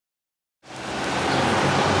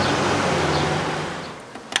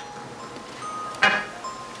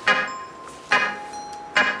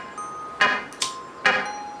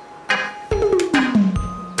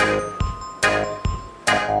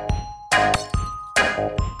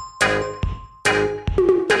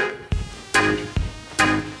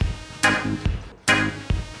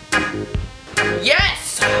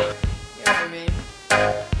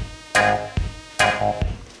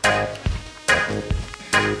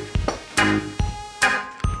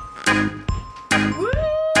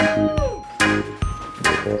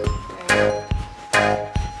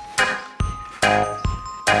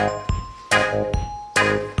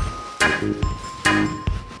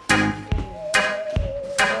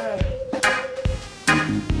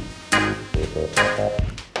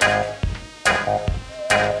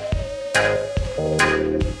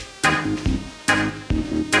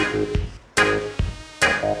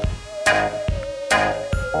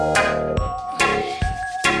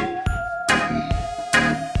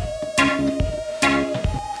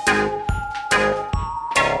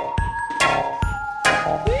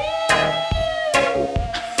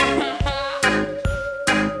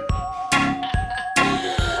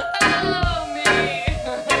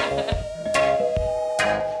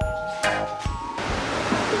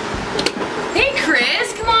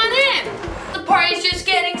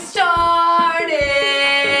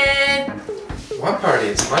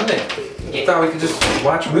It's Monday. I thought we could just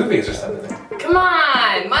watch movies or something. Come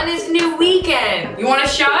on, Monday's a new weekend. You want a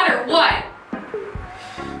shot or what?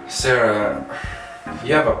 Sarah,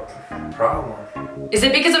 you have a problem. Is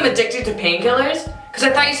it because I'm addicted to painkillers? Because I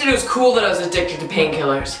thought you said it was cool that I was addicted to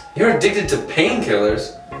painkillers. You're addicted to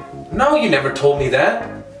painkillers? No, you never told me that.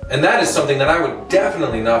 And that is something that I would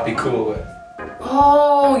definitely not be cool with.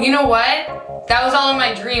 Oh, you know what? That was all in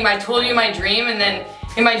my dream. I told you my dream, and then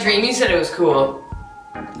in my dream you said it was cool.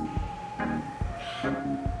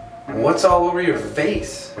 What's all over your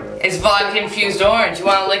face? It's vodka infused orange. You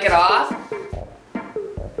want to lick it off?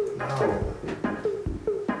 No.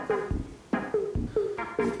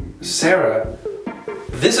 Sarah,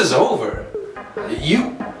 this is over.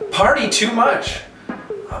 You party too much.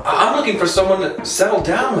 I'm looking for someone to settle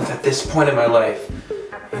down with at this point in my life.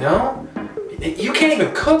 You know? You can't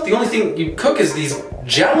even cook. The only thing you cook is these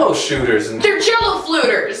Jell-O shooters. And they're Jell-O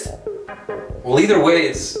fluters! Well, either way,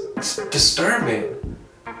 it's disturbing.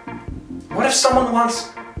 What if someone wants,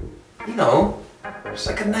 you know, just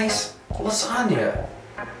like a nice lasagna?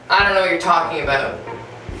 I don't know what you're talking about.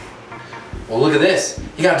 Well, look at this.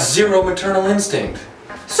 You got zero maternal instinct.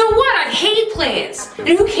 So what? I hate plants. And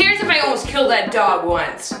who cares if I almost killed that dog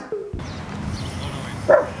once?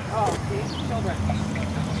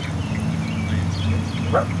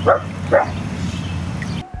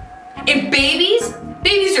 And babies?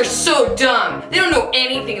 Babies are so dumb. They don't know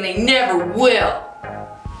anything and they never will.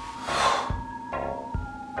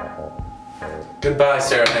 Goodbye,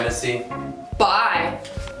 Sara Hennessey. Bye.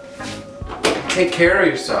 Take care of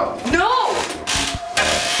yourself. No!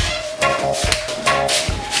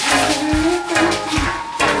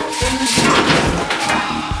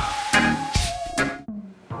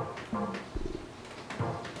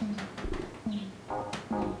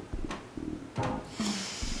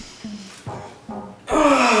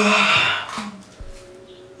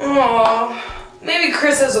 Aww, maybe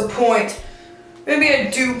Chris has a point. Maybe I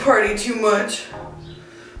do party too much.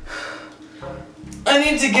 I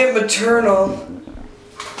need to get maternal.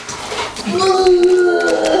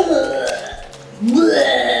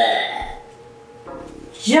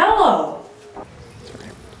 Jell-O.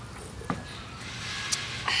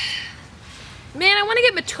 Man, I want to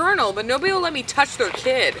get maternal, but nobody will let me touch their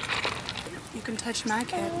kid. You can touch my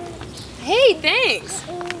kid. Hey, thanks.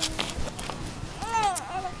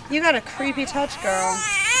 You got a creepy touch, girl.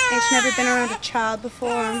 Ain't you never been around a child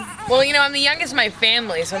before? Well, you know, I'm the youngest in my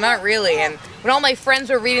family, so not really. And when all my friends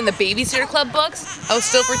were reading the Babysitter Club books, I was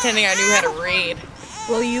still pretending I knew how to read.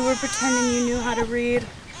 Well, you were pretending you knew how to read.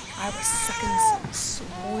 I was sucking some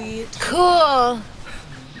sweet. Cool.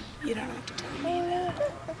 You don't have to tell me that.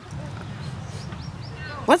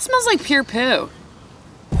 What smells like pure poo?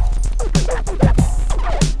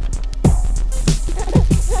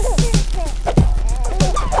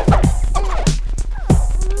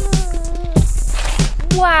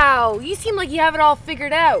 Wow, you seem like you have it all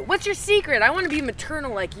figured out. What's your secret? I want to be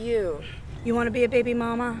maternal like you. You want to be a baby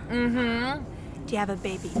mama? Mm-hmm. Do you have a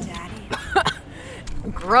baby daddy?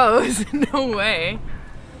 Gross. No way.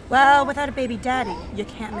 Well, without a baby daddy, you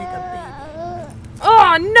can't make a baby.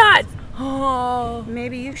 Oh, nuts! Oh.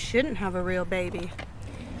 Maybe you shouldn't have a real baby.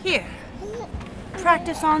 Here,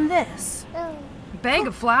 practice on this. Bag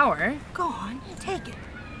of flour? Go on, take it.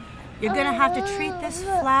 You're gonna have to treat this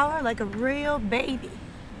flower like a real baby.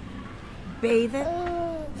 Bathe it,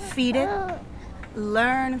 feed it,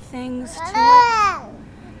 learn things to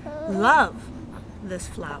it. Love this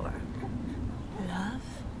flower. Love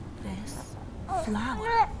this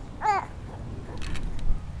flower.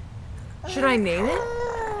 Should I name it?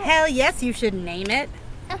 Hell yes, you should name it.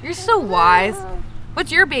 You're so wise.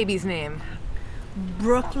 What's your baby's name?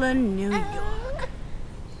 Brooklyn, New York.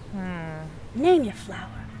 Name your flower.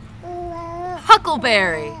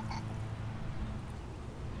 Huckleberry.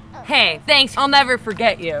 Hey, thanks. I'll never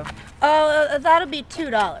forget you. Oh, that'll be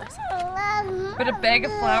 $2. But a bag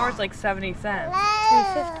of flour is like 70 cents.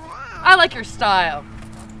 $3.50. I like your style.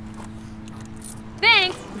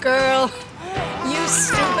 Thanks. Girl, you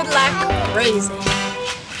stupid like crazy.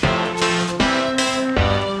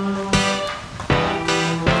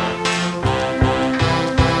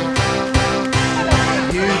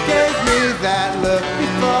 You gave me that look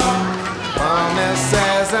before Mama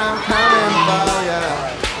says I'm coming for ya.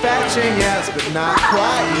 Fetching yes, but not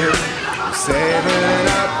quite you. I'm saving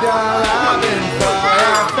up your loving for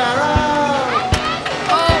ya, Pharaoh.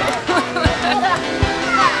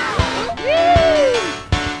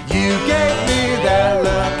 You gave me that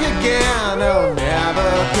look again. Oh,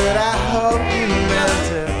 never could I hope you meant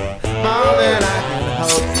it more than I can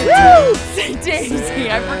hope to do. Say Daisy,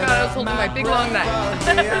 I forgot I was holding my big long knife.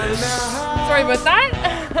 Sorry about that.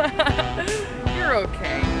 You're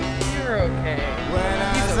okay. You're okay.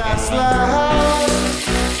 He's okay.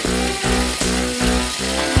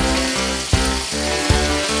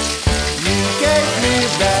 You gave me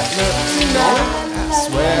that look tonight. I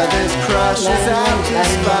swear this crush is out to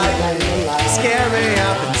spite me. Scare me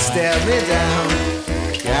up and stare me down.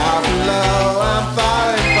 Out below, I'm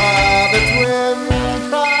falling for the twin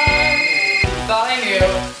pride. Thought I knew.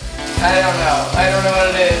 I don't know. I don't know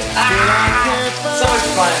what it is. So much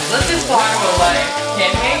fun. Let's just talk about life,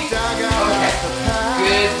 can we? Okay.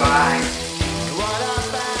 Goodbye.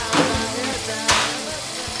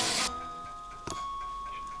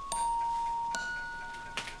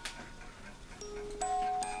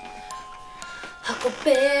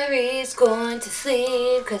 Huckleberry's going to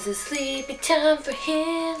sleep 'cause it's sleepy time for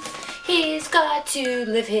him. He's got to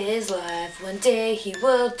live his life. One day he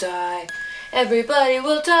will die. Everybody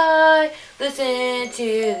will die. Listen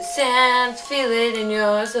to the sounds, feel it in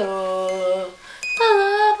your soul.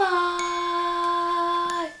 Lullaby.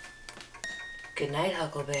 Good night,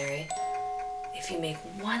 Huckleberry. If you make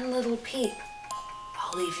one little peep,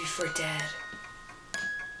 I'll leave you for dead.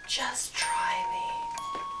 Just try me.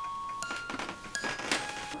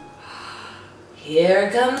 Here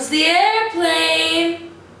comes the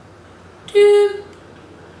airplane. Doop,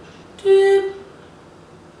 doop.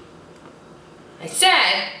 I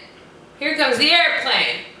said, here comes the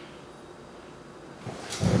airplane.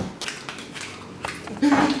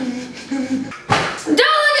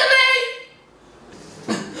 Don't look at me!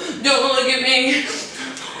 Don't look at me.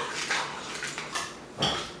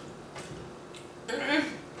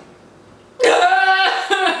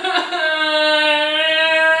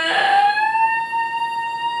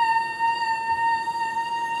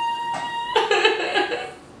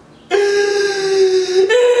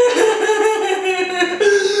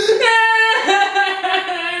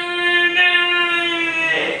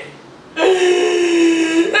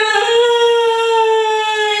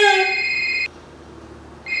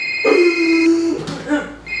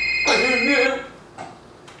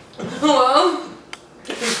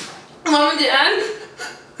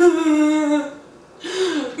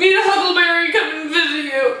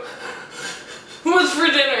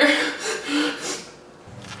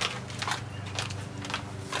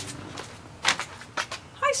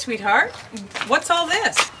 Sweetheart, what's all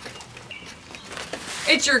this?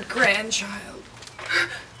 It's your grandchild.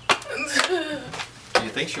 Do you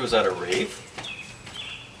think she was at a rave?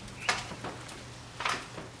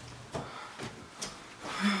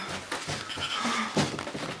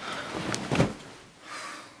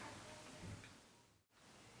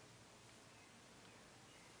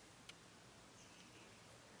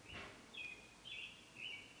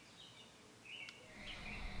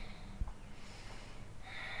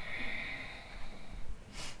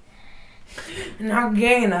 Not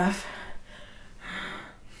gay enough.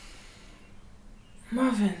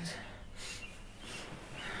 Muffins.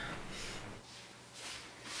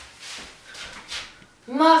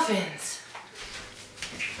 Muffins.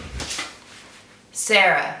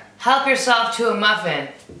 Sarah, help yourself to a muffin.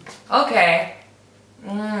 Okay.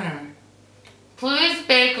 Please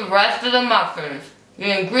bake the rest of the muffins.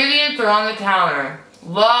 The ingredients are on the counter.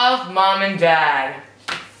 Love, Mom and Dad.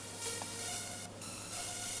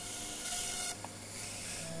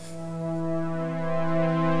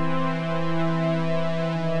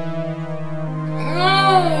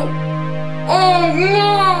 Oh no!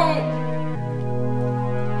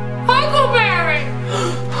 Huckleberry!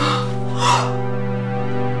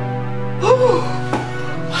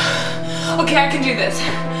 Okay, I can do this.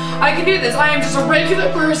 I can do this. I am just a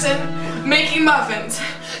regular person making muffins.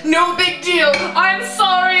 No big deal. I'm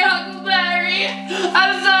sorry, Huckleberry.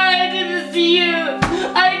 I'm sorry I did this to you.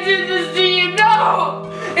 I did this to you. No!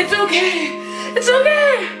 It's okay. It's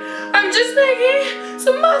okay. I'm just making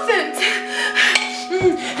some muffins.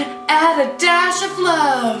 Add a dash of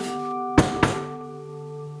love.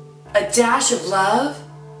 A dash of love?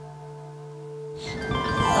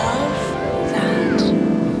 Love that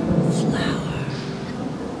flower.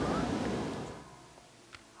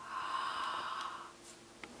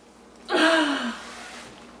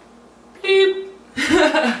 Beep.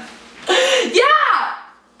 Yeah!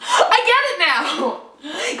 I get it now!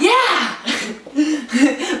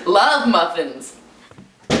 love muffins.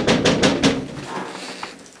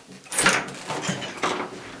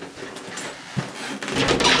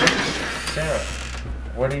 Sarah,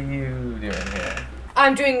 what are you doing here?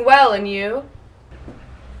 I'm doing well, and you?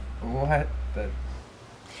 What the...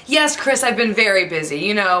 Yes, Chris, I've been very busy.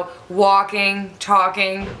 You know, walking,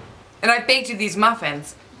 talking, and I've baked you these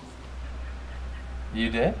muffins.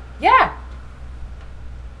 You did? Yeah.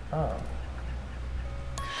 Oh.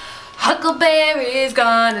 Huckleberry's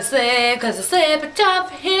gonna slip, 'cause it's slipping time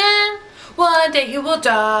for him. One day he will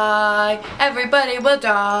die, everybody will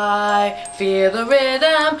die. Feel the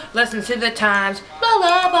rhythm, listen to the times,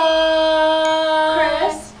 lullaby.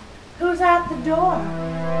 Chris, who's at the door?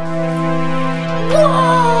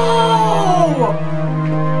 Whoa!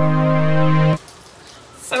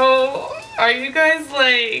 So, are you guys,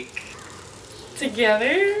 like,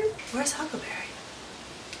 together? Where's Huckleberry?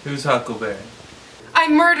 Who's Huckleberry? I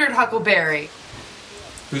murdered Huckleberry.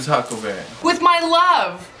 Who's Huckleberry? With my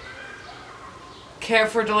love. Care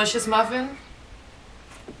for a delicious muffin?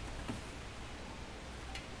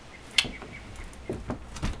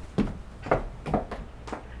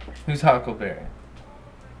 Who's Huckleberry?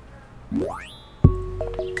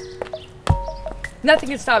 Nothing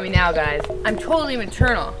can stop me now, guys. I'm totally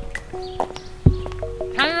maternal.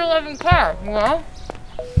 111 care, you know?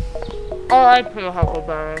 R.I.P.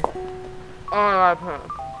 Huckleberry.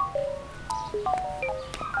 R.I.P.